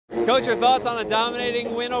Coach, your thoughts on a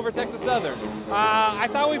dominating win over Texas Southern? I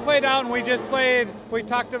thought we played out, and we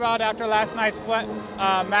talked about after last night's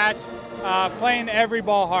match, playing every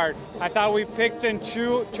ball hard. I thought we picked and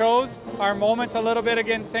chose our moments a little bit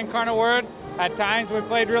against St. Carnot. At times we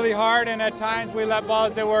played really hard, and at times we let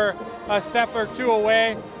balls that were a step or two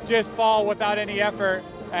away just fall without any effort.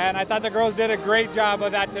 And I thought the girls did a great job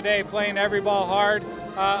of that today, playing every ball hard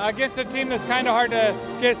against a team that's kind of hard to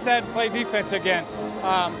get set and play defense against.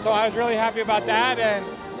 So I was really happy about that, and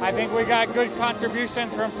I think we got good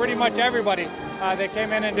contributions from pretty much everybody that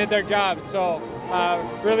came in and did their job. So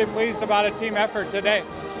really pleased about a team effort today.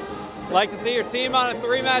 Like to see your team on a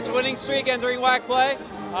 3-match winning streak entering WAC play?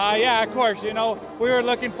 Yeah, of course. You know, we were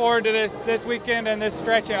looking forward to this weekend and this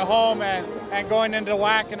stretch at home and going into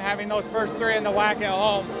WAC and having those first 3 in the WAC at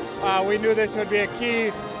home. We knew this would be a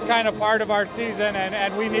key kind of part of our season,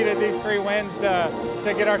 and we needed these 3 wins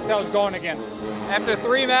to get ourselves going again. After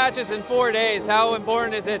 3 matches in 4 days, how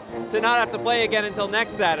important is it to not have to play again until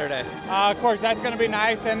next Saturday? Of course, that's going to be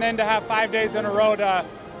nice, and then to have 5 days in a row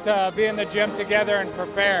to be in the gym together and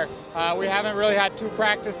prepare. We haven't really had 2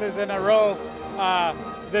 practices in a row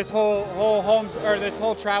this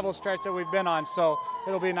whole travel stretch that we've been on. So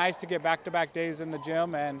it'll be nice to get back-to-back days in the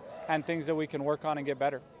gym and things that we can work on and get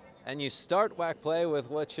better. And you start WAC play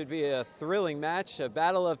with what should be a thrilling match, a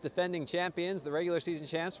battle of defending champions. The regular season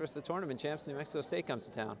champs versus the tournament champs. New Mexico State comes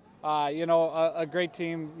to town. You know, a great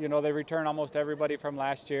team. You know, they return almost everybody from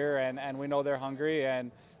last year, and we know they're hungry,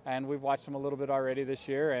 and we've watched them a little bit already this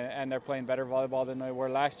year, and they're playing better volleyball than they were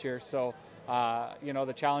last year. So, you know,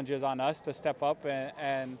 the challenge is on us to step up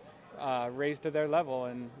and raise to their level,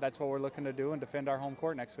 and that's what we're looking to do and defend our home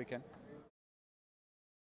court next weekend.